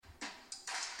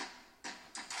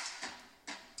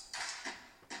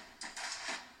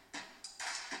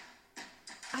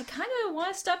I kind of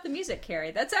want to stop the music, Carrie.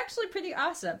 That's actually pretty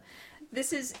awesome.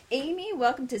 This is Amy.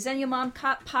 Welcome to Xennial Mom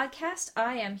Podcast.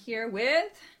 I am here with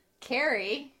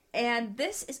Carrie. And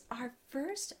this is our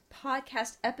first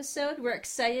podcast episode. We're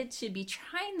excited to be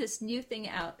trying this new thing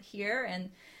out here, and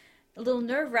a little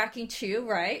nerve-wracking too,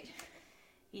 right?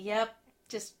 Yep,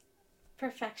 just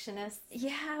perfectionists.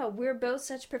 Yeah, we're both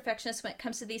such perfectionists when it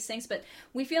comes to these things, but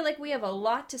we feel like we have a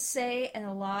lot to say and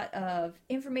a lot of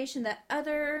information that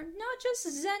other, not just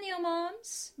Xennial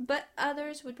moms, but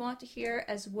others would want to hear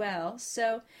as well.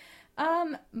 So,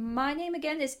 my name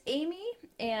again is Amy,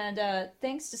 and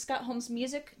thanks to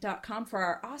ScottHolmesMusic.com for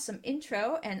our awesome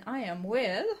intro, and I am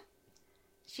with...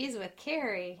 She's with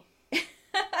Carrie.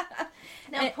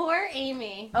 Now, poor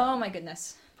Amy. Oh my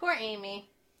goodness. Poor Amy.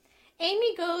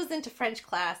 Amy goes into French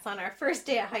class on our first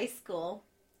day of high school,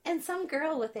 and some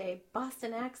girl with a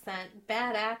Boston accent,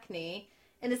 bad acne,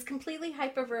 and is completely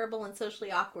hyperverbal and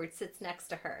socially awkward sits next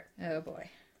to her. Oh boy.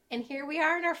 And here we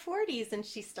are in our 40s, and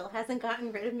she still hasn't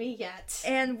gotten rid of me yet.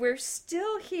 And we're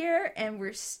still here, and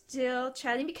we're still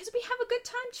chatting because we have a good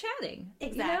time chatting.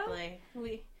 Exactly. You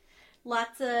know?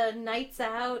 Lots of nights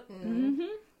out, and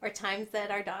or times that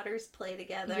our daughters play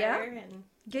together. Yeah. And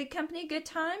good company, good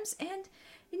times, and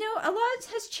you know, a lot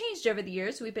has changed over the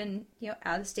years. We've been,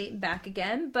 out of state and back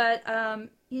again, but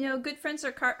good friends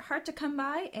are hard to come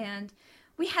by, and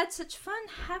we had such fun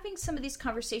having some of these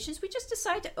conversations. We just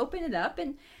decided to open it up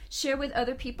and share with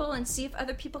other people and see if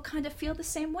other people kind of feel the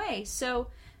same way. So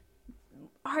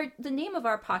the name of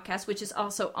our podcast, which is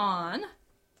also on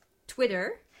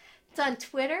Twitter. It's on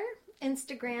Twitter,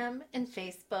 Instagram, and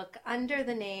Facebook under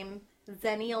the name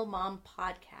Xennial Mom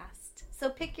Podcast. So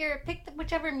pick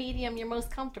whichever medium you're most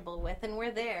comfortable with, and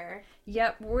we're there.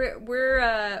 Yep,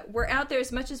 we're out there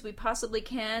as much as we possibly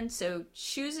can. So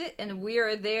choose it, and we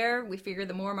are there. We figure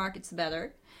the more markets, the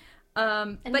better.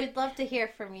 But we'd love to hear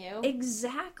from you.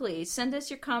 Exactly. Send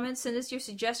us your comments. Send us your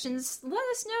suggestions. Let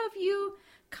us know if you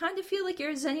kind of feel like you're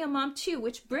a Xennial mom too,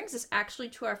 which brings us actually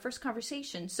to our first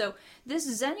conversation. So this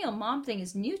Xennial mom thing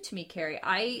is new to me, Carrie.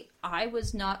 I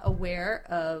was not aware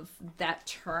of that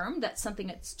term. That's something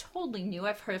that's totally new.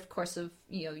 I've heard, of course, of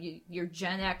your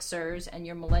Gen Xers and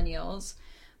your millennials,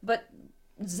 but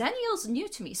Xennial's new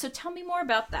to me. So tell me more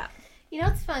about that. You know,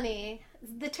 it's funny.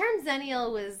 The term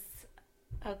Xennial was,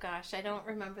 oh gosh, I don't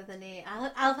remember the name.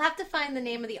 I'll have to find the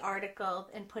name of the article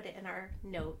and put it in our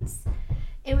notes.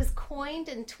 It was coined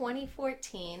in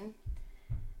 2014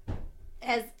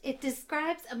 as it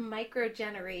describes a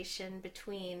microgeneration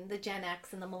between the Gen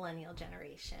X and the millennial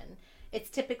generation.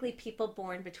 It's typically people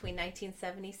born between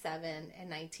 1977 and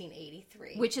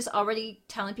 1983. Which is already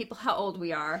telling people how old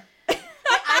we are.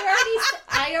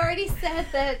 I already said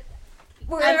that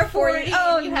we're in our 40s.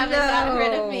 Oh, you haven't gotten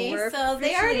rid of me. We're so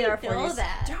they already know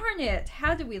that. Darn it.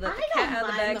 How did we let the cat out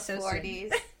of the bag so soon?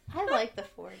 40s. I like the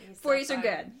 40s. 40s are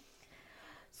good.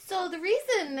 So the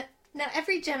reason, now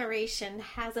every generation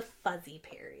has a fuzzy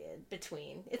period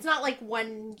between. It's not like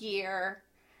 1 year.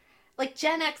 Like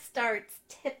Gen X starts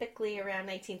typically around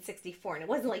 1964. And it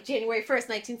wasn't like January 1st,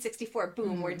 1964,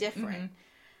 boom, we're different. Mm-hmm.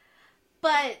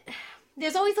 But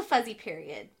there's always a fuzzy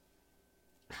period.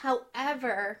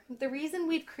 However, the reason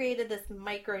we've created this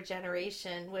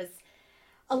micro-generation was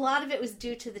a lot of it was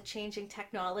due to the changing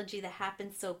technology that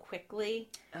happened so quickly.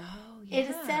 Oh, yeah. It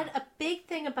is said a big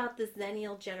thing about this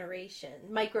Xennial generation,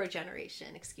 micro-generation,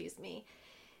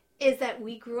 is that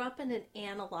we grew up in an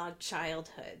analog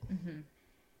childhood. Mm-hmm.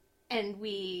 And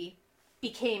we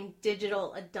became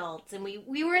digital adults. And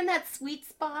we were in that sweet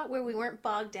spot where we weren't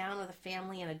bogged down with a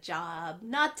family and a job.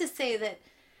 Not to say that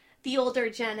the older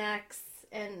Gen X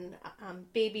and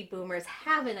baby boomers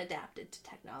haven't adapted to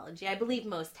technology. I believe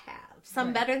most have.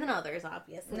 Some better than others,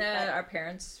 obviously. No, our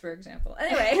parents, for example.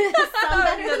 Anyway. Some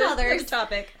better than others.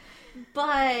 Topic.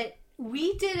 But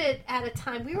we did it at a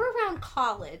time, we were around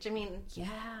college. I mean, yeah.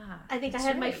 I think I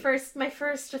had my first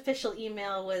official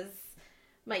email was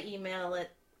my email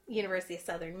at University of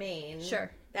Southern Maine.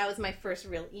 Sure. That was my first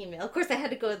real email. Of course, I had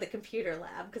to go to the computer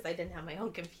lab because I didn't have my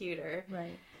own computer.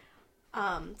 Right.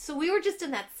 So we were just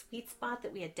in that sweet spot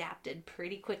that we adapted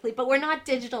pretty quickly, but we're not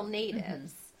digital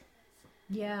natives. Mm-hmm.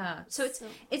 Yeah. So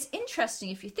it's interesting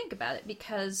if you think about it,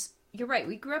 because you're right.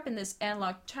 We grew up in this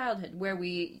analog childhood where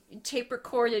we tape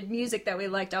recorded music that we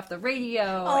liked off the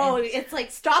radio. Oh, it's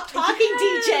like, stop talking,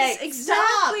 yes, DJ.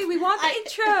 Exactly. Stop. We want the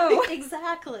intro.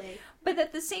 Exactly. But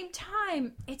at the same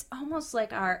time, it's almost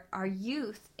like our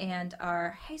youth and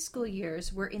our high school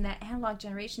years were in that analog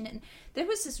generation. And there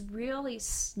was this really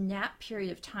snap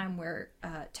period of time where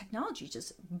technology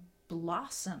just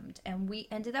blossomed, and we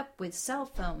ended up with cell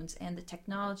phones and the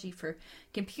technology for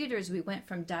computers. We went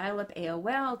from dial-up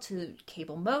AOL to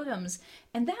cable modems,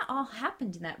 and that all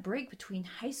happened in that break between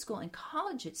high school and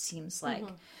college, it seems like.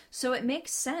 So it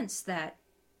makes sense that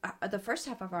the first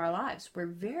half of our lives were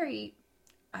very,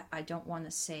 I don't want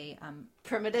to say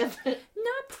primitive.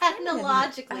 Not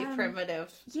technologically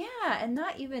primitive. Yeah, and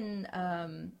not even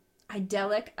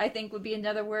idyllic, I think would be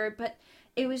another word, but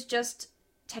it was just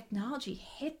technology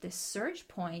hit this surge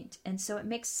point, and so it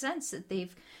makes sense that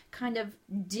they've kind of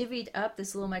divvied up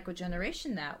this little micro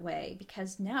generation that way,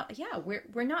 because now,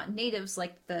 we're not natives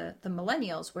like the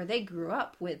millennials, where they grew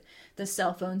up with the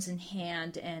cell phones in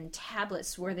hand and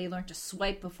tablets where they learned to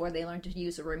swipe before they learned to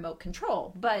use a remote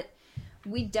control. But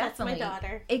we definitely... That's my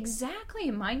daughter.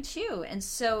 Exactly, mine too. And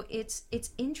so it's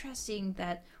interesting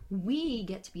that we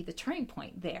get to be the turning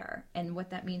point there, and what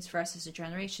that means for us as a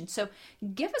generation. So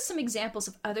give us some examples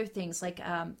of other things, like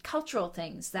cultural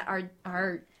things that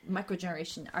our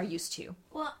microgeneration are used to.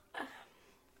 Well,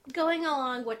 going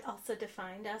along what also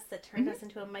defined us, that turned us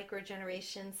into a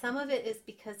microgeneration, some of it is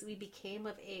because we became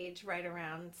of age right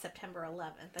around September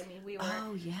 11th. I mean, we were...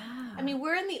 Oh, yeah. I mean,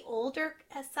 we're in the older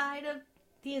side of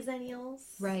the Xennials.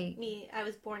 Right. I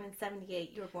was born in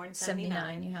 78. You were born in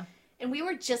 79. Yeah. And we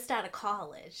were just out of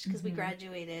college because we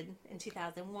graduated in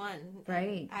 2001.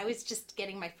 Right. I was just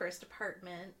getting my first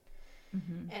apartment.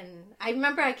 And I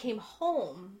remember I came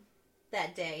home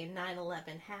that day and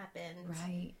 9/11 happened.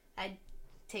 Right.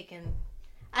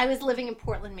 I was living in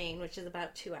Portland, Maine, which is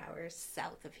about 2 hours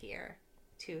south of here.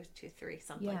 3,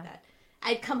 something like that.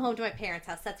 I'd come home to my parents'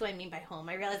 house. That's what I mean by home.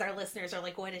 I realize our listeners are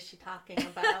like, what is she talking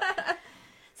about?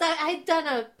 So I'd done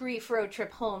a brief road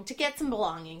trip home to get some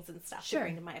belongings and stuff to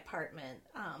bring to my apartment.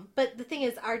 But the thing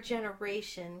is, our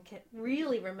generation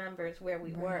really remembers where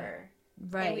we were.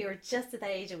 Right. And we were just at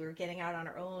that age that we were getting out on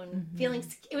our own.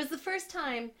 It was the first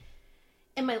time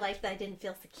in my life that I didn't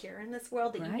feel secure in this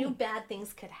world, that you knew bad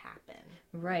things could happen.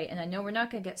 Right. And I know we're not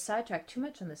going to get sidetracked too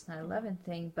much on this 9/11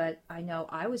 thing, but I know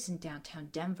I was in downtown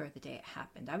Denver the day it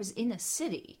happened. I was in a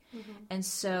city. And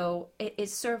so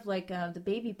it's sort of like the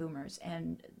baby boomers,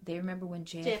 and they remember when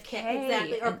JFK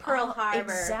exactly, or Pearl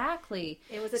Harbor. Exactly.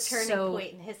 It was a turning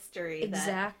point in history.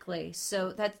 Exactly.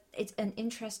 So it's an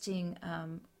interesting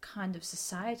kind of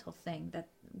societal thing that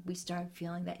we started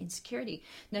feeling that insecurity.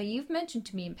 Now, you've mentioned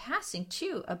to me in passing,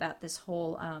 too, about this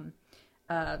whole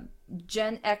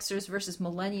Gen Xers versus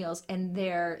millennials and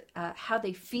their how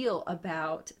they feel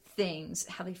about things,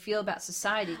 how they feel about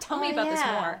society. Tell me about this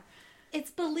more.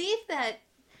 It's believed that...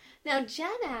 Now, Gen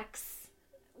X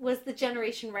was the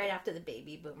generation right after the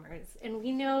baby boomers. And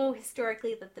we know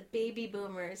historically that the baby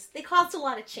boomers, they caused a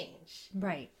lot of change.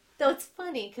 Right. Though it's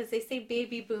funny because they say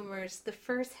baby boomers, the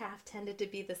first half tended to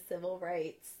be the civil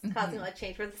rights, causing a lot of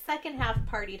change, where the second half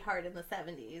partied hard in the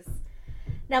 70s.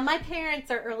 Now, my parents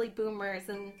are early boomers,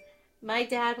 and my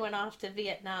dad went off to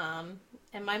Vietnam,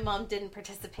 and my mom didn't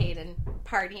participate in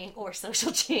partying or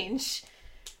social change.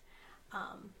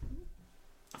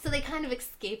 So they kind of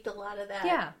escaped a lot of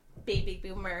that baby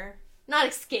boomer. Not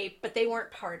escaped, but they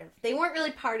weren't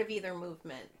really part of either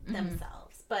movement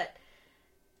themselves. But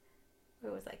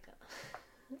where was I going?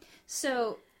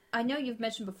 So I know you've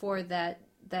mentioned before that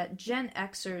Gen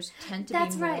Xers tend to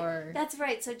be more... That's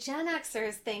right. So Gen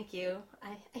Xers, thank you.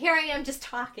 Here I am just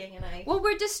talking, and I... Well,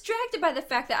 we're distracted by the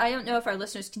fact that I don't know if our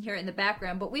listeners can hear it in the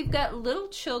background, but we've got little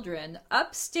children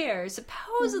upstairs,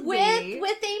 supposedly...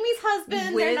 With Amy's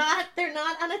husband. They're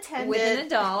not unattended. With an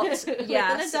adult. Yes. With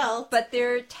an adult. But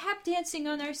they're tap dancing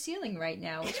on our ceiling right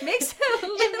now, which makes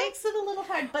it a little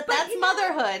hard. But that's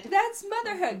motherhood. That's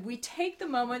motherhood. We take the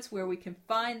moments where we can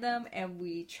find them, and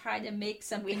we try to make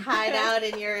something... We hide out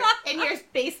in your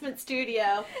basement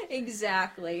studio.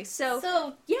 Exactly.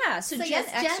 So Gen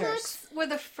X were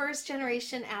the first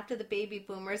generation after the baby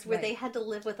boomers where they had to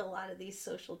live with a lot of these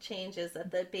social changes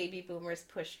that the baby boomers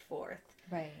pushed forth.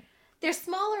 Right. They're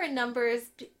smaller in numbers.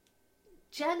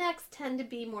 Gen X tend to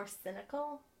be more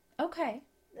cynical. Okay.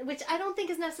 Which I don't think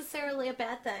is necessarily a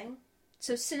bad thing.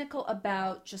 So cynical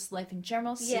about just life in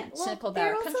general? Cynical about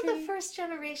they're our country? also the first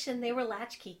generation. They were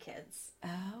latchkey kids.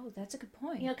 Oh, that's a good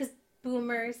point. You know, because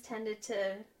boomers tended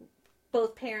to...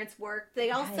 Both parents worked.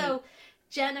 They also...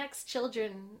 Gen X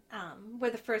children were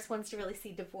the first ones to really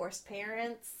see divorced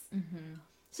parents.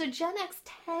 So Gen X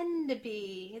tend to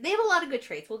be... They have a lot of good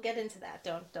traits. We'll get into that.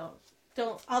 Don't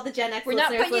all the Gen X We're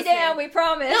not putting you down, we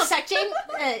promise. No, in fact,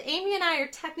 Amy and I are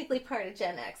technically part of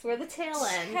Gen X. We're the tail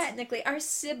end. Technically. Our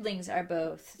siblings are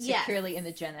both securely in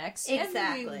the Gen X.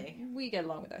 Exactly. And we get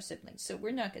along with our siblings, so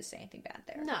we're not going to say anything bad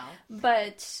there. No.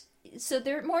 But, so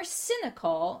they're more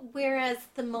cynical. Whereas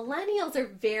the millennials are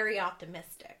very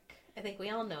optimistic. I think we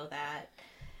all know that.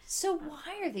 So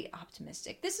why are they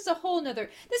optimistic? This is a whole nother...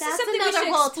 This is That's something we another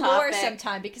should whole explore topic.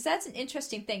 sometime, because that's an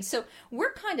interesting thing. So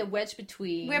we're kind of wedged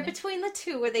between... We're between the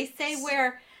two, where they say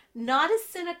we're not as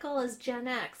cynical as Gen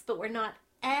X, but we're not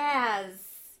as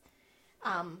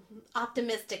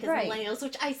optimistic as millennials,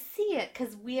 which I see it,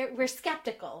 because we're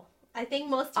skeptical. I think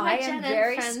most of my Gen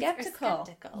X friends are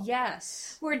skeptical.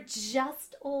 Yes. We're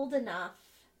just old enough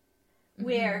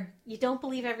where you don't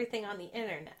believe everything on the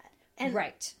internet. And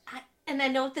right. I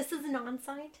know this is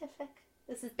non-scientific.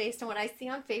 This is based on what I see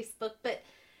on Facebook, but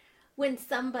when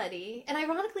somebody, and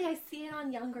ironically I see it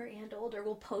on younger and older,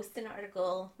 will post an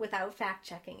article without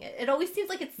fact-checking it. It always seems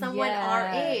like it's someone our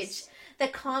age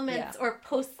that comments or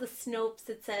posts the Snopes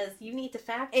that says, you need to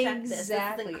fact-check this. This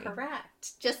is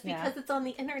incorrect. Just because it's on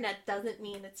the internet doesn't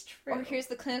mean it's true. Or here's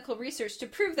the clinical research to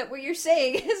prove that what you're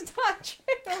saying is not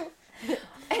true.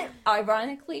 And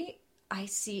ironically, I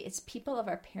see it's people of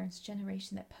our parents'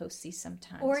 generation that post these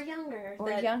sometimes. Or younger.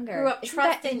 Grew up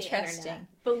trusting the internet.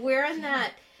 But we're in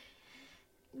that...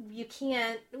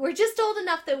 we're just old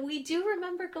enough that we do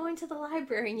remember going to the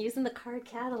library and using the card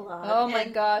catalog. Oh my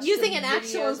gosh. Using an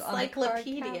actual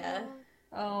encyclopedia.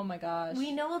 Oh my gosh.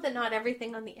 We know that not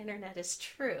everything on the internet is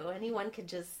true. Anyone could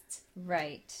just...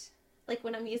 Right. Like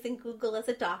when I'm using Google as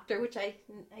a doctor, which I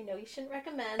know you shouldn't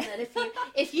recommend, that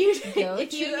if you need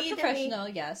a professional,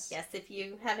 yes, if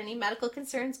you have any medical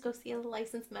concerns, go see a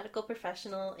licensed medical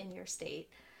professional in your state.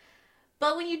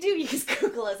 But when you do use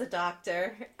Google as a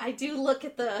doctor, I do look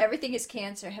at everything is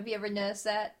cancer. Have you ever noticed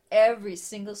that? Every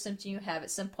single symptom you have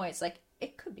at some point, it's like,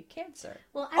 it could be cancer.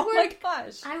 Well, my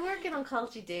gosh. I work in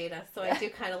oncology data, so I do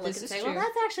kind of look and say, well,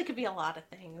 that actually could be a lot of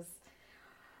things.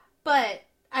 But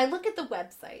I look at the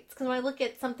websites, because when I look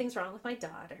at something's wrong with my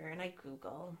daughter, and I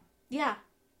Google,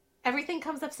 everything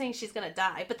comes up saying she's going to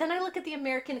die. But then I look at the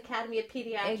American Academy of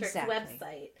Pediatrics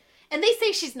website, and they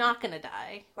say she's not going to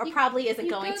die, or probably isn't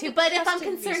going to. But if I'm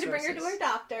concerned to bring her to her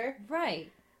doctor. Right.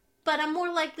 But I'm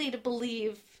more likely to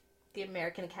believe the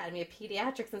American Academy of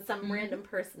Pediatrics than some random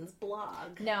person's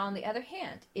blog. Now, on the other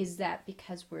hand, is that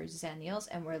because we're Xennials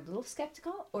and we're a little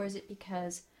skeptical, or is it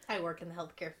because... I work in the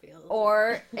healthcare field.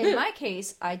 Or, in my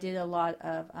case, I did a lot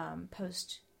of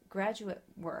postgraduate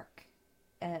work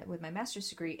with my master's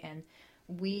degree, and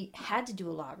we had to do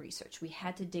a lot of research. We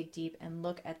had to dig deep and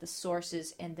look at the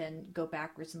sources and then go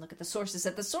backwards and look at the sources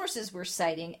that the sources were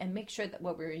citing and make sure that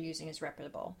what we were using is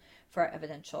reputable for our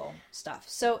evidential stuff.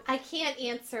 So I can't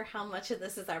answer how much of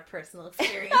this is our personal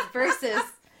experience versus...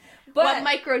 what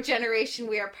microgeneration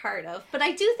we are part of. But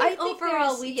I do think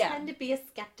overall we tend to be a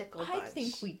skeptical bunch. I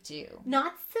think we do.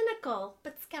 Not cynical,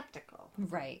 but skeptical.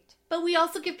 Right. But we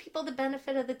also give people the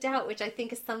benefit of the doubt, which I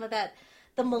think is some of that,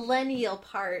 the millennial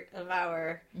part of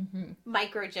our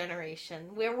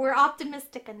microgeneration, where we're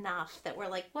optimistic enough that we're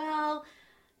like, well,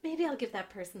 maybe I'll give that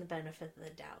person the benefit of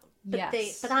the doubt. But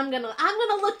but I'm gonna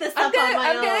look this up on my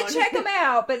own. I'm gonna check them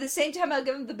out, but at the same time I'll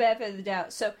give them the benefit of the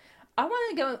doubt. So I want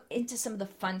to go into some of the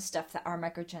fun stuff that our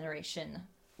microgeneration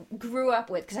grew up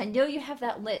with, because I know you have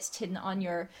that list hidden on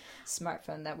your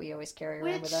smartphone that we always carry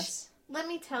around with us. Let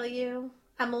me tell you,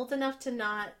 I'm old enough to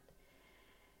not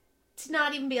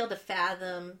even be able to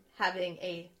fathom having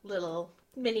a little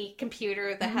mini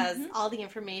computer that has all the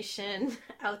information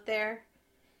out there.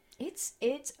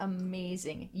 It's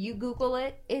amazing. You Google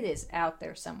it, it is out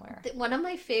there somewhere. One of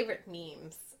my favorite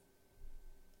memes,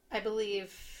 I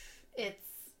believe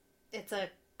it's a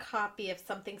copy of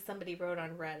something somebody wrote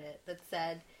on Reddit that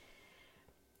said,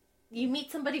 you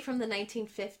meet somebody from the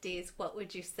 1950s, what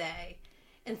would you say?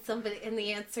 And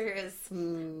the answer is,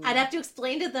 I'd have to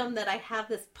explain to them that I have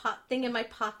this thing in my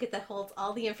pocket that holds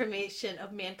all the information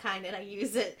of mankind, and I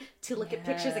use it to look at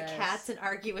pictures of cats and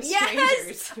argue with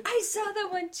strangers. I saw that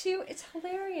one too. It's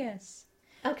hilarious.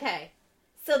 Okay,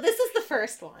 so this is the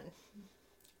first one.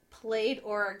 Played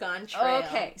Oregon Trail.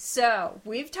 Okay, so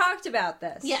we've talked about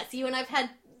this. Yes, you and I've had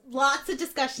lots of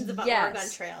discussions about Oregon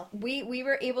Trail. We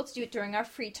were able to do it during our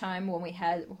free time when we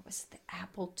had, what was it, the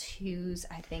Apple IIs,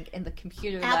 I think, in the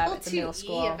computer lab at the middle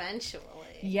school. Apple IIe eventually.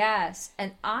 Yes,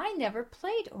 and I never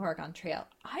played Oregon Trail.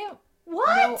 I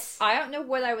don't know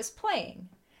what I was playing.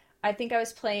 I think I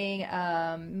was playing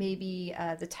maybe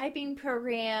the typing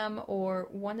program or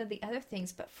one of the other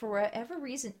things, but for whatever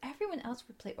reason, everyone else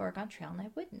would play Oregon Trail and I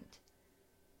wouldn't.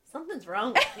 Something's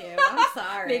wrong with you. I'm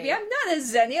sorry. Maybe I'm not a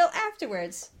Xennial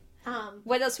afterwards.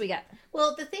 What else we got?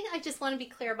 Well, the thing I just want to be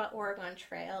clear about Oregon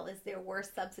Trail is there were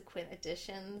subsequent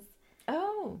editions.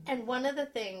 Oh. And one of the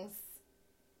things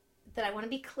that I want to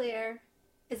be clear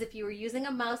is if you were using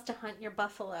a mouse to hunt your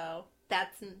buffalo,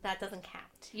 that doesn't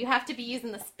count. You have to be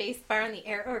using the space bar and the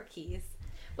arrow keys.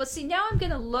 Well, see, now I'm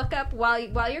going to look up, while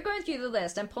you're going through the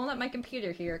list, I'm pulling up my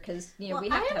computer here, because, we have to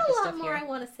have this stuff here. I have a lot more I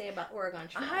want to say about Oregon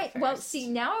Trail first. Well, see,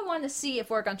 now I want to see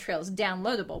if Oregon Trail is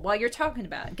downloadable while you're talking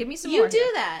about it. Give me some more. You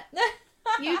do that.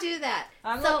 You do that.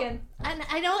 I'm looking. And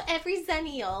I know every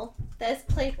Xennial that has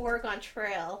played Oregon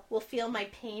Trail will feel my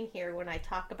pain here when I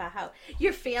talk about how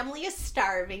your family is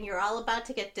starving, you're all about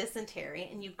to get dysentery,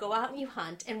 and you go out and you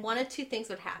hunt, and one of two things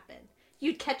would happen.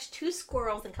 You'd catch 2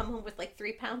 squirrels and come home with like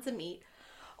 3 pounds of meat,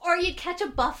 or you'd catch a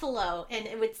buffalo and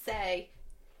it would say,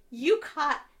 you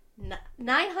caught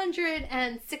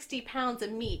 960 pounds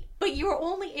of meat, but you were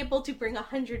only able to bring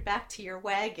 100 back to your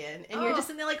wagon. And you're just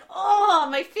sitting there like, oh,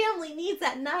 my family needs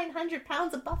that 900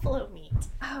 pounds of buffalo meat.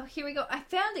 Oh, here we go. I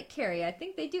found it, Carrie. I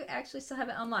think they do actually still have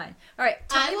it online. All right,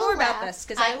 tell me more about this.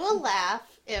 I will laugh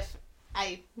if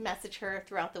I message her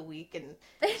throughout the week and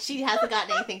she hasn't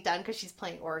gotten anything done because she's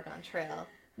playing Oregon Trail.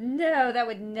 No, that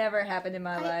would never happen in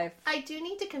my life. I do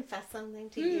need to confess something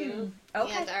to you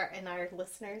and our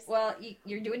listeners. Well,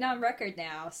 you're doing it on record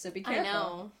now, so be careful. I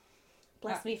know.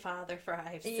 Bless me, Father, for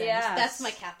I have sinned. Yes. That's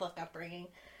my Catholic upbringing.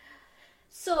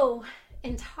 So,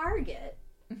 in Target,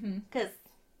 because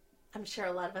I'm sure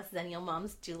a lot of us Xennial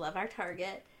moms do love our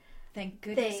Target. Thank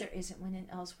goodness there isn't one in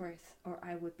Ellsworth, or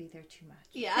I would be there too much.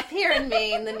 Yeah, up here in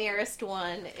Maine, the nearest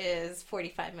one is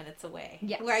 45 minutes away.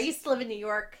 Yes. Where I used to live in New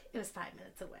York, it was 5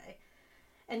 minutes away.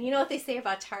 And you know what they say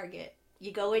about Target?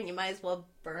 You go in, you might as well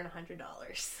burn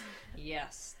 $100.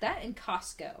 Yes. That and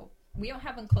Costco. We don't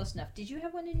have one close enough. Did you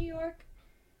have one in New York?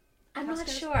 I'm not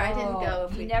sure. I didn't go.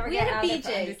 You never get out of there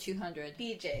for under 200.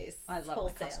 BJ's. I love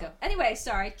wholesale. Costco. Anyway,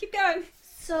 sorry. Keep going.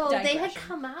 So they had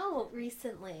come out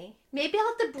recently. Maybe I'll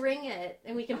have to bring it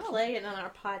and we can play it on our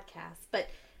podcast. But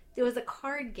there was a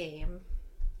card game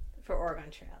for Oregon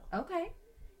Trail. Okay.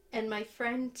 And my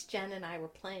friend Jen and I were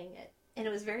playing it. And it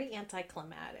was very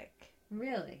anticlimactic.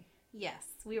 Really? Yes.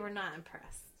 We were not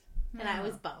impressed. And I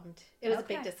was bummed. It was a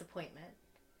big disappointment.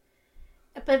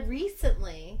 But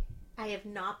recently, I have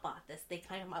not bought this. They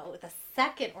came out with a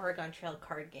second Oregon Trail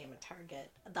card game at Target,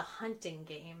 the hunting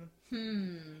game.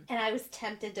 And I was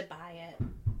tempted to buy it.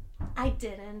 I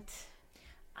didn't.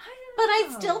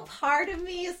 Part of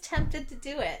me is tempted to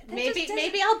do it. Maybe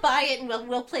I'll buy it and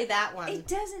we'll play that one. It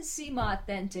doesn't seem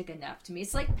authentic enough to me.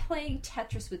 It's like playing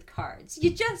Tetris with cards. You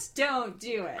just don't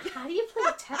do it. How do you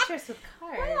play Tetris with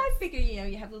cards? Well, I figure,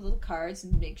 you have the little cards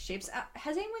and make shapes.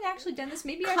 Has anyone actually done this?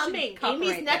 Maybe I should copyright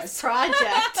Amy's next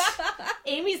project.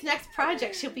 Amy's next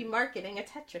project, she'll be marketing a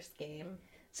Tetris game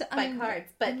by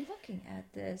cards. But I'm looking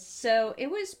at this. So it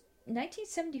was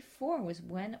 1974 was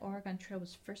when Oregon Trail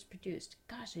was first produced.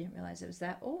 Gosh, I didn't realize it was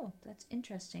that old. That's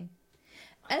interesting.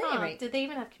 At any rate, did they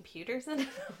even have computers in it?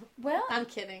 Well, I'm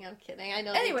kidding. I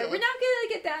know. Anyway, we're not going to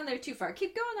get down there too far.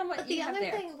 Keep going on what you have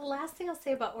there. The last thing I'll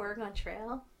say about Oregon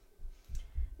Trail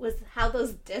was how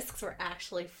those discs were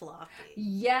actually floppy.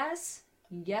 Yes,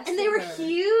 and they were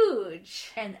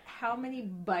huge. And how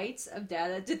many bytes of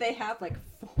data did they have? Like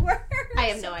 4? I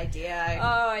have no idea.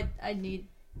 I need.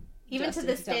 Even Justin to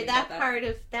this day, that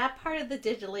part of the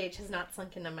digital age has not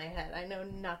sunk into my head. I know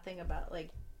nothing about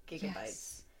like gigabytes.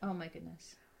 Yes. Oh my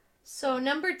goodness. So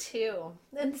number 2,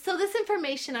 and so this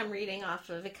information I'm reading off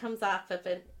of, it comes off of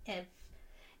an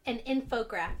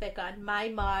infographic on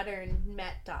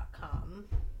mymodernmet.com.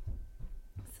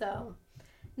 So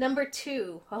number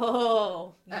 2,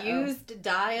 used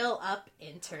dial-up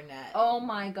internet. Oh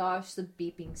my gosh, the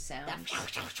beeping sound.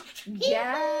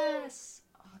 Yes.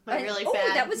 Really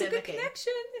bad. That was mimicking. a good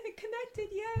connection. It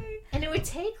connected, yay. And it would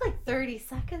take like 30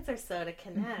 seconds or so to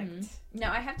connect.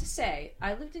 Now, I have to say,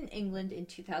 I lived in England in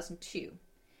 2002.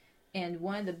 And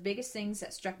one of the biggest things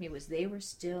that struck me was they were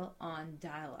still on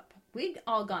dial-up. We'd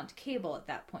all gone to cable at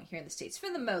that point here in the States,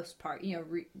 for the most part.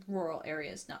 Rural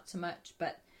areas, not so much.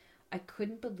 But I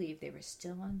couldn't believe they were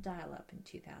still on dial-up in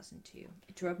 2002.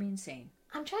 It drove me insane.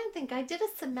 I'm trying to think. I did a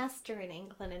semester in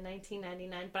England in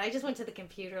 1999, but I just went to the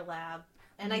computer lab.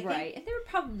 And and they were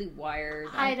probably wired.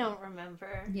 I don't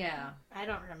remember. Yeah. I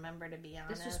don't remember, to be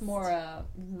honest. This was more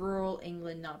rural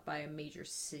England, not by a major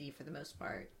city for the most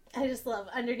part. I just love,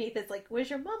 underneath it's like, was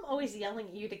your mom always yelling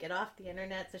at you to get off the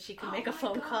internet so she could make a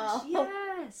phone call?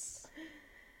 Yes.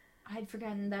 I'd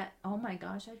forgotten that. Oh my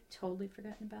gosh, I'd totally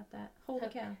forgotten about that. Holy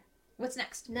cow. What's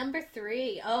next? Number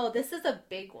 3. Oh, this is a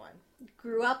big one.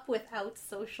 Grew up without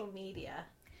social media.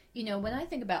 When I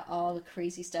think about all the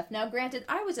crazy stuff, now granted,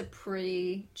 I was a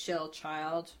pretty chill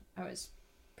child. I was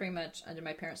pretty much under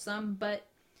my parents' thumb, but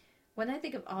when I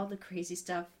think of all the crazy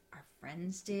stuff our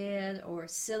friends did, or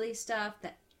silly stuff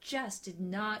that just did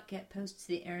not get posted to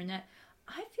the internet,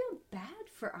 I feel bad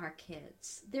for our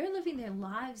kids. They're living their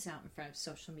lives out in front of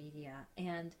social media,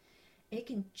 and it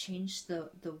can change the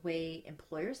way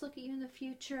employers look at you in the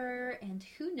future, and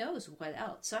who knows what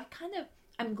else. So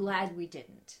I'm glad we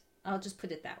didn't. I'll just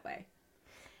put it that way.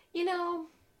 You know,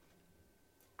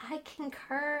 I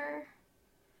concur.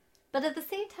 But at the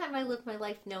same time, I live my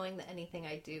life knowing that anything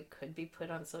I do could be put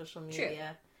on social media. True.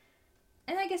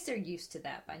 And I guess they're used to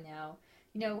that by now.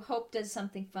 You know, Hope does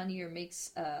something funny or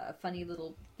makes a funny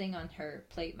little thing on her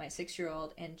plate, my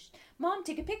 6-year-old, and Mom,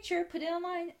 take a picture, put it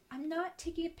online. I'm not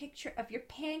taking a picture of your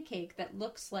pancake that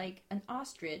looks like an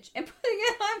ostrich and putting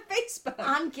it on Facebook.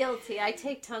 I'm guilty. I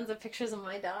take tons of pictures of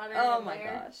my daughter. Oh my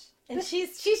gosh. And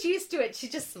she's used to it. She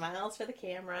just smiles for the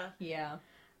camera. Yeah.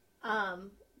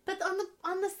 But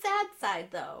on the sad side,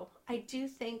 though, I do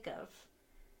think of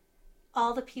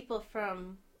all the people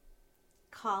from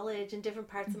college and different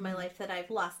parts of my life that I've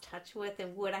lost touch with,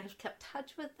 and would I have kept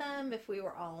touch with them if we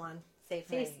were all on, say,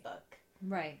 Facebook?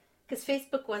 Right. Because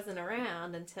Facebook wasn't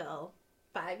around until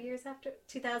 5 years after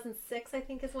 2006, I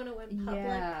think, is when it went public.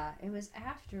 Yeah, it was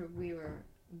after we were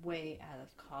way out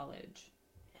of college.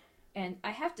 And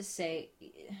I have to say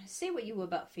what you will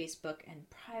about Facebook and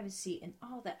privacy and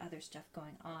all that other stuff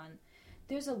going on.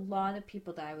 There's a lot of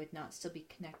people that I would not still be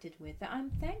connected with that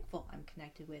I'm thankful I'm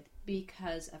connected with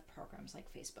because of programs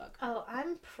like Facebook. Oh,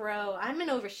 I'm an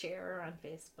oversharer on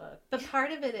Facebook. But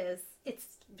part of it is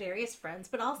it's various friends,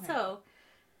 but also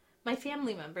my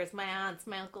family members, my aunts,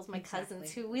 my uncles, my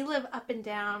cousins, who we live up and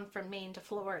down from Maine to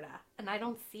Florida, and I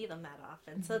don't see them that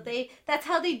often. So that's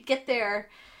how they get their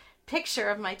picture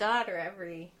of my daughter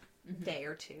every day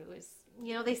or two is,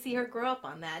 you know, they see her grow up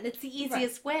on that, and it's the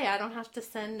easiest way. I don't have to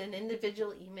send an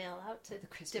individual email out to the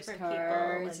Christmas different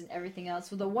cards people and everything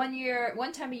else. Well, the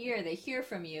one time a year they hear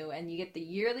from you, and you get the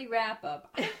yearly wrap up.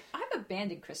 I've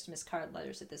abandoned Christmas card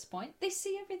letters at this point. They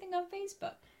see everything on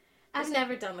Facebook. I've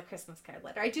never done the Christmas card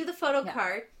letter. I do the photo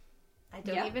card. I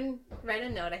don't even write a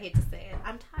note. I hate to say it.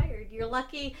 I'm tired. You're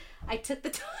lucky I took the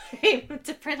time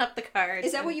to print up the card.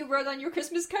 Is that what you wrote on your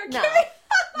Christmas card? No.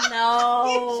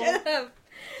 No. You should have.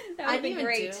 I didn't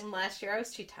even do them last year. I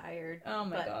was too tired. Oh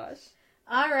my gosh.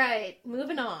 All right.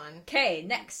 Moving on. Okay,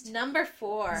 next. Number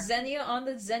 4. Xennial on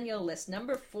the Xennial list.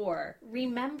 Number 4.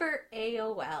 Remember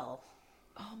AOL.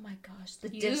 Oh my gosh. The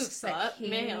discs that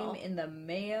came in the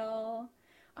mail.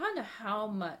 I don't know how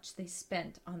much they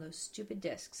spent on those stupid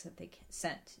discs that they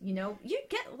sent. You know, you'd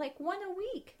get like one a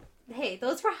week. Hey,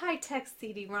 those were high-tech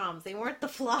CD-ROMs. They weren't the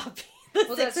floppy.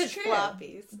 Well, that's true.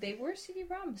 Floppies. They were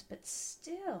CD-ROMs, but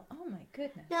still. Oh my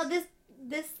goodness. Now, this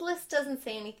list doesn't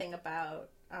say anything about...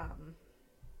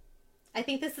 I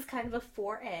think this is kind of a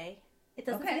 4A. It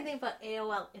doesn't say anything about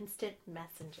AOL Instant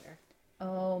Messenger.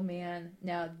 Oh, man.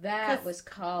 Now, that was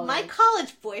college. My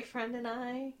college boyfriend and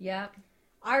I... Yep.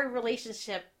 Our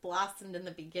relationship blossomed in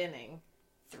the beginning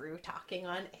through talking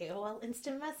on AOL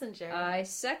Instant Messenger. I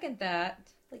second that.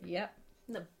 Yep.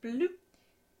 And the bloop,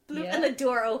 bloop, and the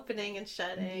door opening and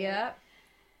shutting. Yep.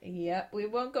 We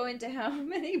won't go into how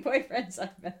many boyfriends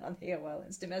I've met on AOL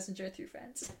Instant Messenger through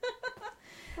friends.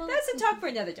 Well, that's a talk for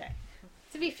another day.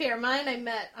 To be fair, mine I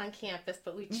met on campus,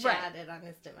 but we chatted on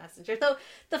Instant Messenger. Though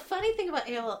the funny thing about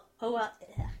AOL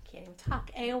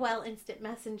Instant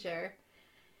Messenger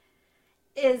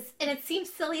is, and it seems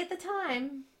silly at the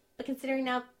time, but considering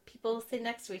now people sit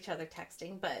next to each other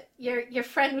texting, but your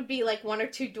friend would be like 1 or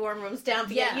 2 dorm rooms down,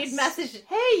 but yet you'd message,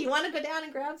 hey, you want to go down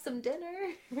and grab some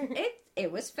dinner?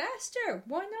 It was faster.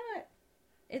 Why not?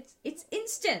 It's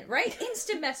instant, right?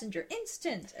 Instant Messenger,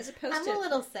 instant, as opposed to... I'm a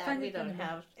little sad we don't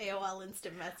have AOL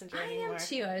Instant Messenger anymore. I am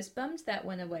too. I was bummed that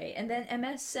went away. And then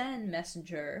MSN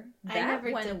Messenger, that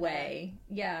went away.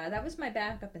 Yeah, that was my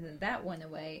backup, and then that went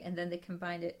away. And then they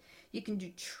combined it. You can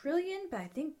do Trillion, but I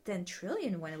think then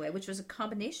Trillion went away, which was a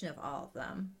combination of all of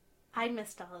them. I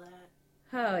missed all that.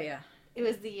 Oh, yeah. It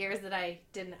was the years that I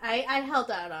didn't... I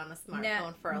held out on a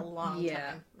smartphone for a long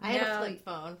time. I had a flip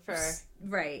phone for...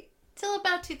 Right. Till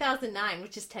about 2009,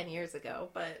 which is 10 years ago,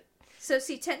 but... So,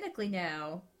 see, technically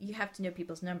now, you have to know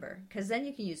people's number, because then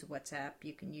you can use WhatsApp,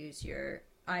 you can use your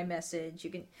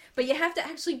iMessage, but you have to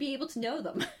actually be able to know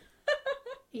them.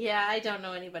 Yeah, I don't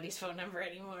know anybody's phone number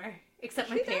anymore, except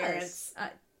my parents.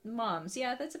 Mom's,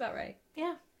 yeah, that's about right.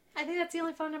 Yeah, I think that's the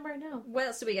only phone number I know. What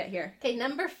else do we got here? Okay,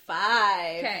 number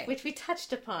 5, which we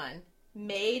touched upon,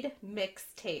 made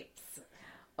mixtapes.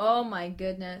 Oh my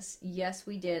goodness. Yes,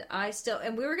 we did.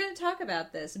 And we were going to talk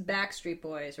about this. Backstreet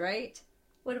Boys, right?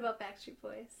 What about Backstreet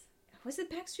Boys? Was it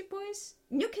Backstreet Boys?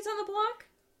 New Kids on the Block?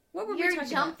 What were we talking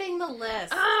about? You're jumping the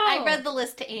list. Oh! I read the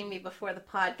list to Amy before the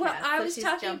podcast. Well, I was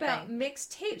talking about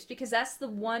mixtapes because that's the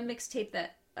one mixtape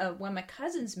that one of my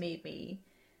cousins made me.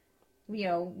 You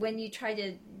know, when you try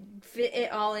to fit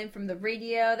it all in from the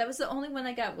radio, that was the only one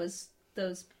I got was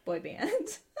those boy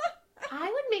bands. I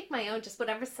would make my own, just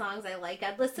whatever songs I like.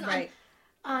 I'd listen Right.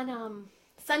 on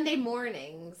Sunday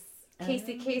mornings.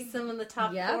 Casey Kasem in the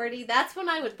top Yep. 40. That's when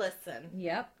I would listen.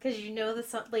 Yep. Because you know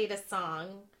the latest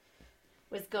song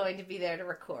was going to be there to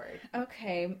record.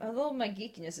 Okay, a little of my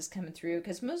geekiness is coming through,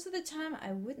 because most of the time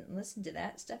I wouldn't listen to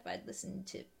that stuff. I'd listen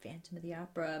to Phantom of the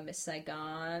Opera, Miss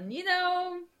Saigon, you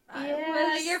know.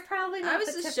 You're probably not I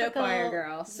was the a show typical choir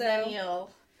girl, so... Xennial.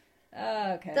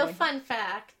 Okay. Though, fun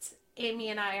fact, Amy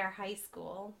and I are high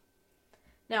school.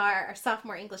 Now, our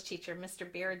sophomore English teacher, Mr.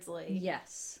 Beardsley,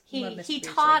 Yes. he Love Mr. Beardsley.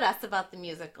 taught us about the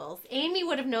musicals. Amy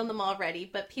would have known them already,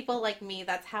 but people like me,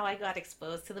 that's how I got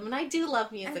exposed to them. And I do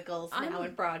love musicals now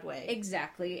in Broadway.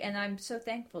 Exactly, and I'm so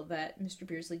thankful that Mr.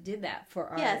 Beardsley did that for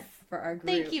our group.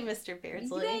 Thank you, Mr.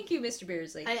 Beardsley. Thank you, Mr.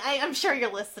 Beardsley. I'm sure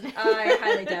you're listening. I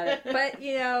highly doubt it, but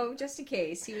you know, just in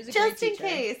case, he was a great teacher. Just in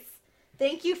case.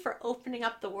 Thank you for opening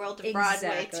up the world of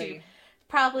Broadway to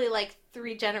probably like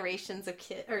 3 generations of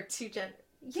kids, or 2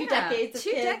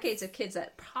 decades of kids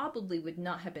that probably would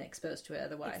not have been exposed to it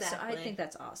otherwise. Exactly. So I think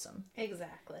that's awesome.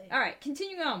 Exactly. All right,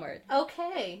 continuing onward.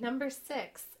 Okay, number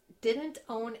 6. Didn't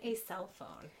own a cell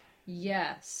phone.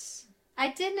 Yes.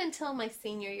 I didn't until my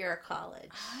senior year of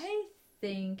college. I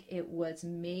think it was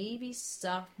maybe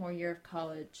sophomore year of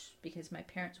college, because my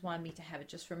parents wanted me to have it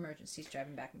just for emergencies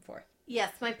driving back and forth.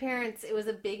 Yes, my parents, it was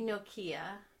a big Nokia.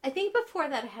 I think before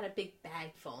that I had a big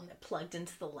bag phone that plugged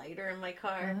into the lighter in my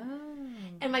car. Oh.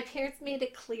 And my parents made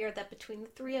it clear that between the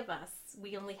 3 of us,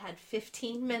 we only had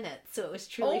 15 minutes, so it was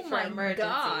truly for emergencies.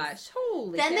 Oh my gosh,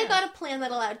 holy Then cow. they got a plan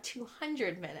that allowed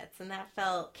 200 minutes, and that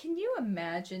felt... Can you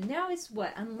imagine? Now it's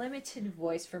what? Unlimited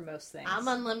voice for most things. I'm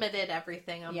unlimited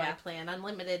everything on my plan.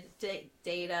 Unlimited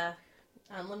data,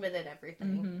 unlimited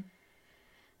everything.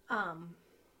 Mm-hmm.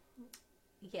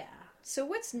 Yeah. So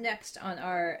what's next on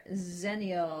our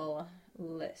Xennial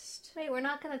list? Wait, we're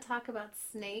not going to talk about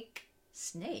Snake.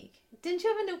 Snake? Didn't you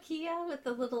have a Nokia with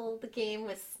the game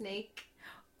with Snake?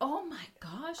 Oh my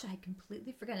gosh, I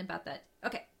completely forgot about that.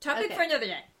 Okay, topic for another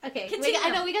day. Okay, I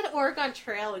know we got Oregon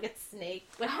Trail, we got Snake.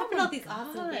 What happened to all these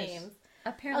awesome games?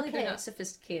 Apparently they're not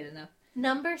sophisticated enough.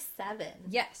 Number 7.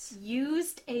 Yes.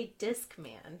 Used a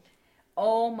Discman.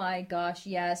 Oh my gosh,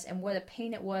 yes. And what a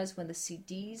pain it was when the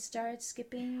CDs started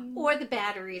skipping. Or the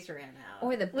batteries ran out.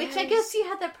 Which I batteries... guess you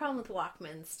had that problem with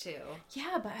Walkmans too.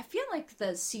 Yeah, but I feel like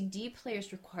the CD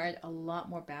players required a lot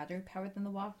more battery power than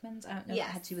the Walkmans. I don't know if it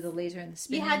had to do with the laser and the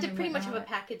spinning. You had to pretty much have a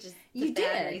package of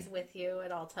batteries with you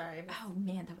at all times. Oh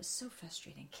man, that was so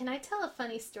frustrating. Can I tell a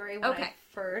funny story when I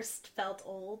first felt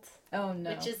old? Oh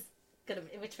no.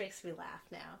 Which makes me laugh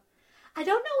now. I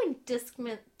don't know when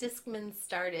Discman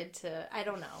started to... I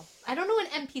don't know. I don't know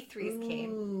when MP3s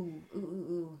came.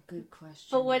 Ooh, good question.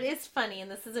 But what is funny, and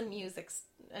this is a music,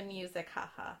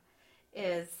 haha,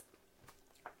 is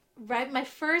right my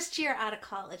first year out of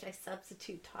college, I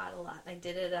substitute taught a lot. I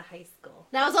did it at high school.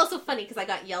 Now, it was also funny because I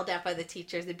got yelled at by the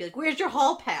teachers. They'd be like, "Where's your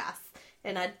hall pass?"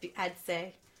 And I'd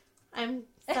say, "I'm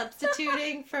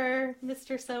substituting for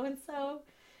Mr. So-and-so."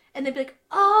 And they'd be like,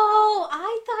 "Oh,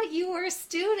 I thought you were a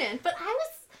student." But I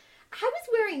was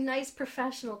wearing nice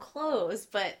professional clothes,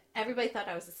 but everybody thought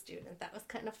I was a student. That was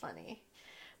kind of funny.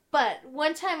 But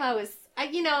one time I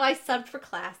subbed for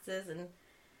classes, and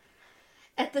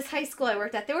at this high school I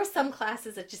worked at, there were some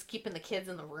classes that just keeping the kids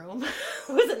in the room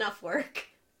was enough work.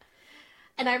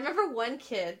 And I remember one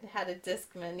kid had a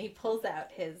Discman. He pulls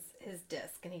out his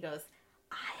disc and he goes,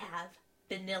 "I have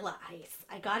Vanilla Ice.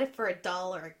 I got it for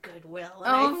 $1 at Goodwill."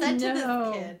 And I said to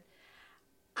this kid,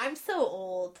 "I'm so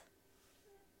old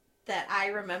that I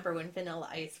remember when Vanilla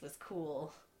Ice was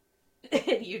cool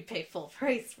and you'd pay full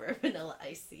price for a Vanilla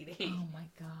Ice CD." Oh my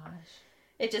gosh.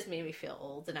 It just made me feel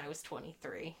old, and I was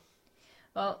 23.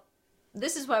 Well,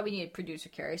 this is why we need producer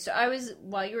Carrie. So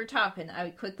while you were talking, I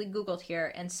quickly Googled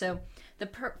here, and so the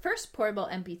first portable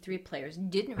MP3 players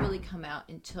didn't really come out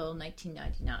until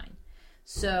 1999.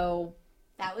 So...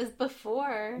 That was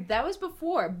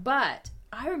before, but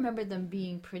I remember them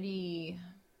being pretty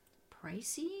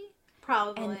pricey.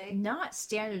 Probably. And not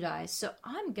standardized. So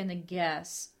I'm going to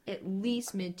guess at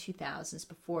least mid-2000s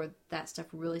before that stuff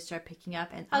really started picking up.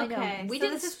 And I know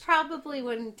this is probably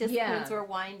when Discmans were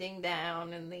winding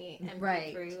down and the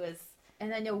MP3 was...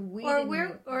 And I know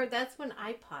Or that's when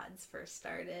iPods first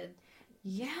started.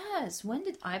 Yes. When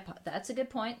did iPod... That's a good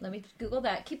point. Let me Google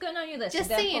that. Keep going on your list. Just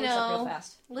so you know,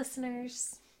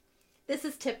 listeners, this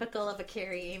is typical of a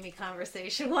Carrie-Amy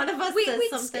conversation. One of us says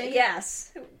something.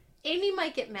 Yes. Amy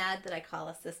might get mad that I call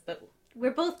us this, but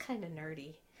we're both kind of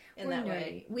nerdy in that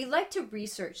way. We like to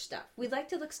research stuff. We like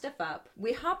to look stuff up.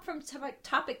 We hop from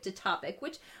topic to topic,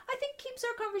 which I think keeps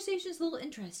our conversations a little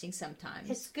interesting sometimes.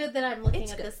 It's good that I'm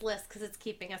looking at this list because it's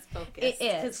keeping us focused. It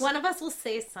is. Because one of us will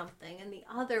say something and the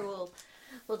other will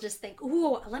just think,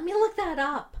 ooh, let me look that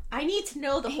up. I need to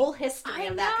know the whole history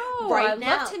of that right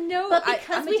now. I'd love to know. But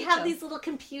because we have these little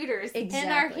computers in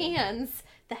our hands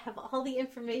that have all the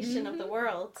information of the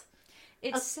world.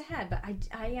 It's sad, but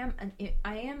I am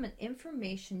an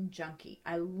information junkie.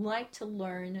 I like to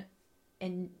learn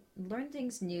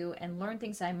things new and learn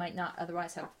things I might not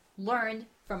otherwise have learned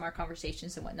from our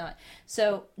conversations and whatnot.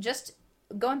 So just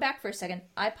going back for a second,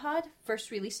 iPod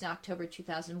first released in October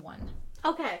 2001.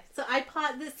 Okay, so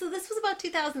this was about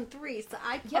 2003. So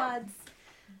iPods,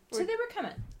 so they were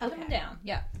coming down.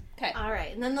 Yeah. Okay. All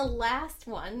right, and then the last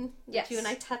one, yes. You and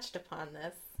I touched upon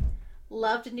this.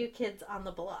 Loved New Kids on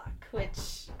the Block,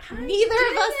 which neither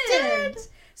of us did.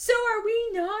 So are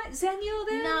we not Xennial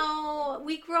then? No,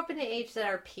 we grew up in an age that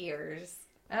our peers.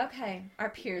 Okay, our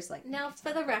peers like. Now,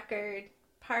 for the record,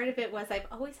 part of it was I've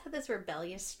always had this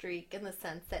rebellious streak in the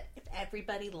sense that if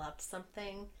everybody loved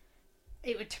something,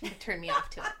 it would turn me off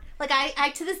to it. Like I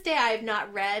to this day I have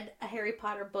not read a Harry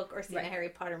Potter book or seen a Harry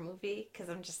Potter movie because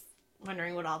I'm just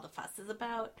wondering what all the fuss is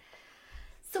about.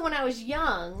 So when I was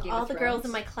young, all the girls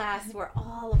in my class were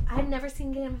I've never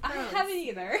seen Game of Thrones. I haven't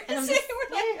either. And I'm just,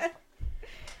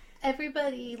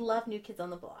 everybody loved New Kids on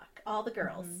the Block. All the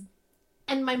girls. Mm-hmm.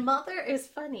 And my mother, it was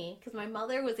funny, because my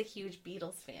mother was a huge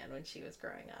Beatles fan when she was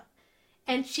growing up.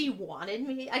 And she wanted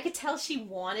me, I could tell she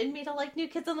wanted me to like New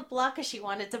Kids on the Block because she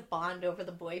wanted to bond over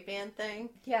the boy band thing.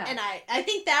 Yeah. And I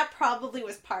think that probably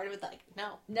was part of it, like,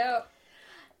 no. No.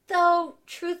 Though,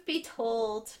 truth be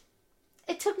told,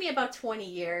 it took me about 20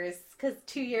 years, because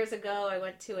 2 years ago I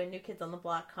went to a New Kids on the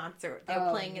Block concert. They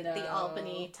were playing at the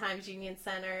Albany Times Union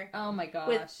Center. Oh my gosh.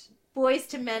 With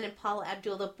Boyz II Men and Paula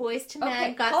Abdul. The Boyz II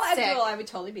Men got Paula sick. Abdul I would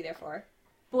totally be there for.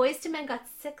 Boyz II Men got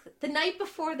sick the night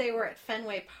before they were at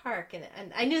Fenway Park.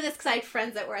 And I knew this because I had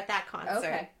friends that were at that concert.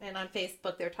 Okay. And on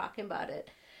Facebook they were talking about it.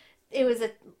 It was,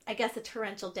 I guess, a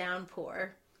torrential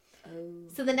downpour. Oh.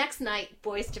 So the next night,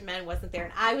 Boyz II Men wasn't there,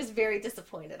 and I was very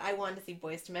disappointed. I wanted to see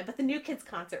Boyz II Men, but the New Kids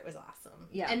concert was awesome.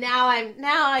 Yeah. And now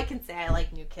I can say I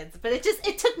like New Kids, but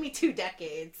it took me 2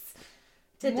 decades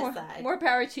to decide. More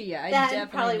power to you.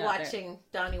 Probably watching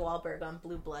Donnie Wahlberg on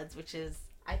Blue Bloods, which is,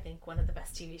 I think, one of the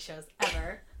best TV shows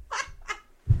ever.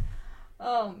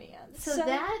 Oh man! So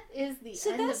that is the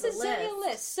end of the Xennial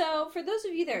list. So for those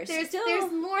of you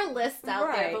there's more lists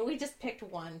out there, but we just picked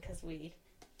one because we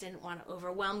didn't want to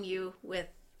overwhelm you with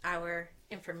our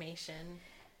information.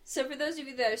 So for those of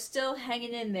you that are still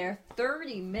hanging in there,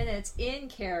 30 minutes in,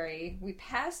 Carrie. We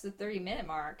passed the 30-minute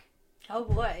mark. Oh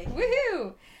boy.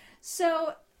 Woohoo!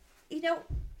 So,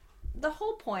 the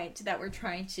whole point that we're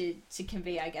trying to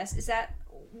convey, I guess, is that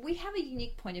we have a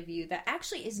unique point of view that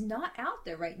actually is not out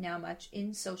there right now much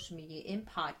in social media, in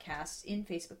podcasts, in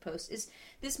Facebook posts, is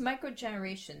this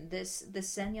micro-generation, this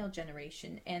Xennial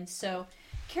generation. And so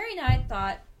Carrie and I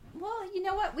thought, well, you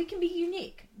know what? We can be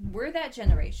unique. We're that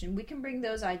generation. We can bring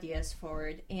those ideas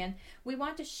forward. And we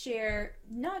want to share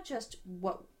not just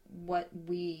what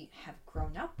we have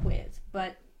grown up with,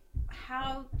 but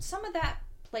how some of that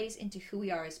plays into who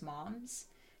we are as moms,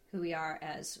 who we are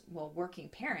as, working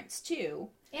parents too.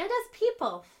 And as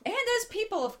people. And as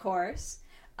people, of course.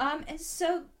 And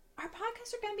so our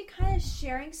podcasts are going to be kind of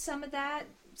sharing some of that,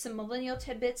 some millennial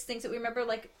tidbits, things that we remember,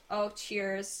 like,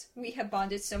 Cheers. We have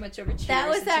bonded so much over Cheers. That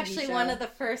was actually one of the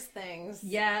first things.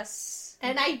 Yes.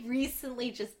 And I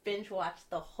recently just binge-watched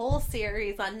the whole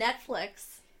series on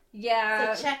Netflix.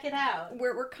 Yeah. So check it out.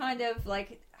 We're kind of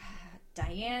like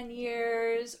Diane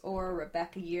years or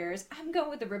Rebecca years. I'm going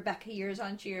with the Rebecca years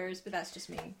on Cheers, but that's just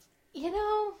me.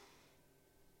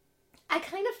 I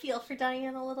kind of feel for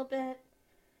Diane a little bit,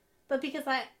 but because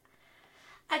I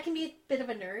can be a bit of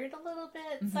a nerd a little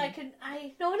bit, mm-hmm. So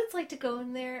I know what it's like to go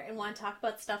in there and want to talk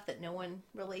about stuff that no one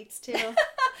relates to.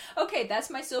 Okay, that's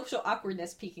my social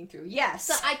awkwardness peeking through. Yes.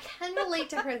 So I can relate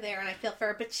to her there, and I feel for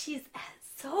her, but she's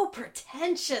so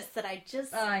pretentious that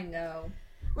I know.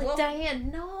 Like,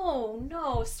 Diane,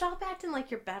 no, stop acting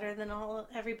like you're better than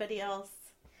everybody else.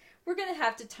 We're going to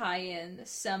have to tie in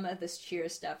some of this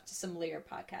Cheers stuff to some later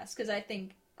podcasts, because I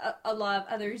think a lot of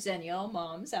other Xennial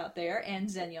moms out there and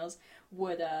Xennials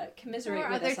would commiserate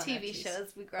with us on other TV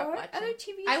shows we grew up watching. Other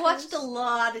TV shows. I watched a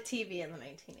lot of TV in the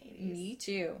 1980s. Me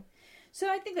too.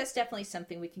 So I think that's definitely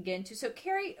something we can get into. So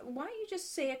Carrie, why don't you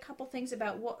just say a couple things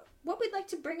about what we'd like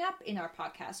to bring up in our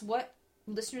podcast, what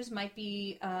listeners might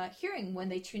be hearing when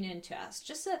they tune in to us,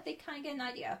 just so that they kind of get an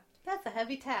idea. That's a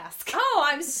heavy task. Oh,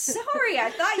 I'm sorry. I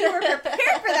thought you were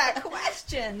prepared for that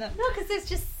question. No, because there's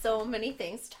just so many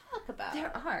things to talk about.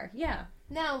 There are, yeah.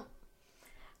 Now,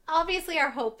 obviously our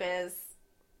hope is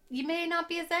you may not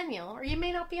be a Xennial or you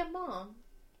may not be a mom.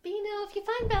 But if you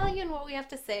find value in what we have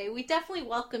to say, we definitely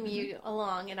welcome you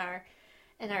along in our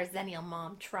Xennial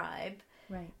Mom tribe.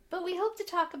 Right. But we hope to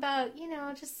talk about,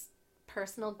 just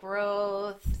personal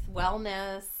growth,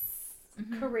 wellness,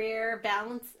 career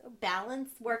balance,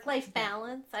 work-life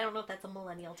balance. I don't know if that's a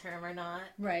millennial term or not.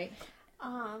 Right.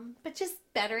 But just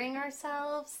bettering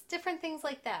ourselves, different things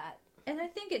like that. And I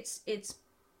think it's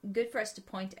good for us to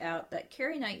point out that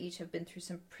Carrie and I each have been through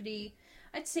some pretty,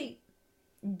 I'd say,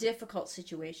 difficult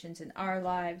situations in our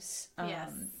lives.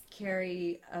 Yes.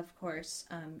 Carrie, of course,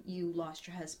 you lost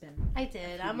your husband. I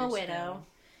did. I'm a widow. Ago,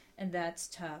 and that's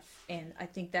tough. And I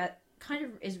think that kind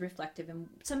of is reflective in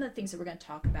some of the things that we're going to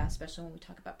talk about, especially when we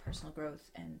talk about personal growth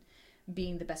and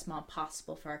being the best mom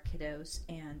possible for our kiddos.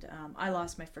 And I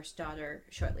lost my first daughter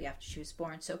shortly after she was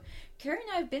born. So Carrie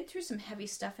and I have been through some heavy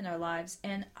stuff in our lives,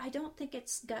 and I don't think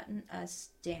it's gotten us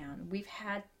down. We've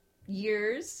had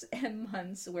years and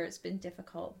months where it's been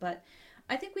difficult, but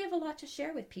I think we have a lot to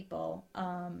share with people.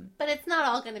 But it's not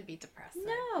all going to be depressing.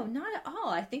 No, not at all.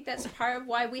 I think that's part of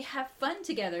why we have fun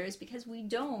together, is because we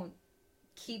don't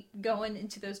keep going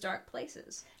into those dark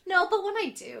places. No, but when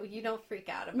I do, you don't freak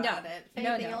out about it. If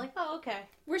anything, you're like, oh, okay.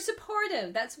 We're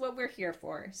supportive. That's what we're here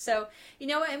for. So,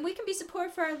 and we can be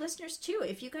supportive for our listeners too.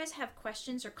 If you guys have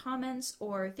questions or comments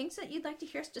or things that you'd like to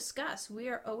hear us discuss, we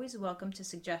are always welcome to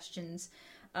suggestions.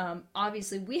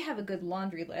 Obviously, we have a good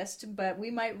laundry list, but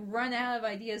we might run out of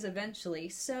ideas eventually.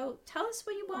 So tell us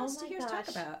what you want us to hear us talk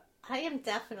about. I am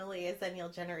definitely a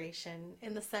Xennial generation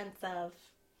in the sense of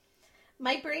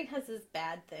my brain has this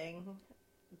bad thing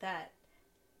that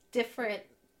different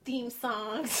theme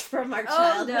songs from our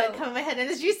childhood come in my head. And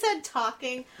as you said,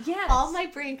 talking, all my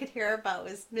brain could hear about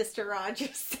was Mr.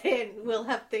 Rogers saying, we'll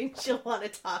have things you'll want to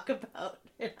talk about,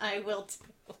 and I will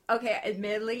too. Okay,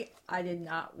 admittedly, I did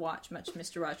not watch much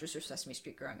Mr. Rogers or Sesame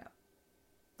Street growing up.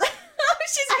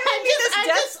 She's giving me this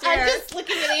death stare. I'm just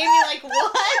looking at Amy like,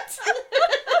 what?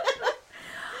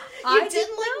 You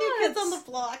didn't like New Kids on the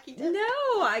Block. You didn't.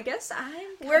 No, I guess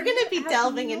We're going to be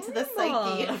delving into the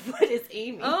psyche of what is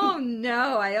Amy. Oh,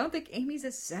 no. I don't think Amy's a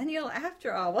Xennial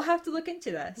after all. We'll have to look into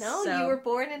this. No, you were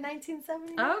born in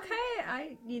 1970.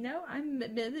 Okay. I'm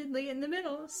admittedly in the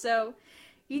middle. So,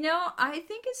 I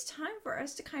think it's time for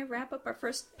us to kind of wrap up our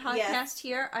first podcast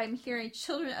here. I'm hearing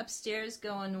children upstairs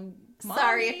going, Mommy,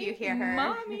 sorry if you hear her.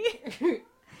 Mommy.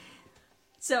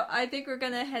 So I think we're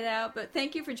going to head out, but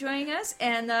thank you for joining us.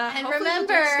 And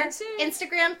remember,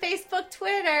 Instagram, Facebook,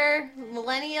 Twitter,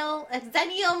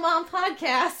 Xennial Mom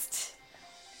Podcast.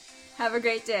 Have a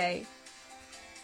great day.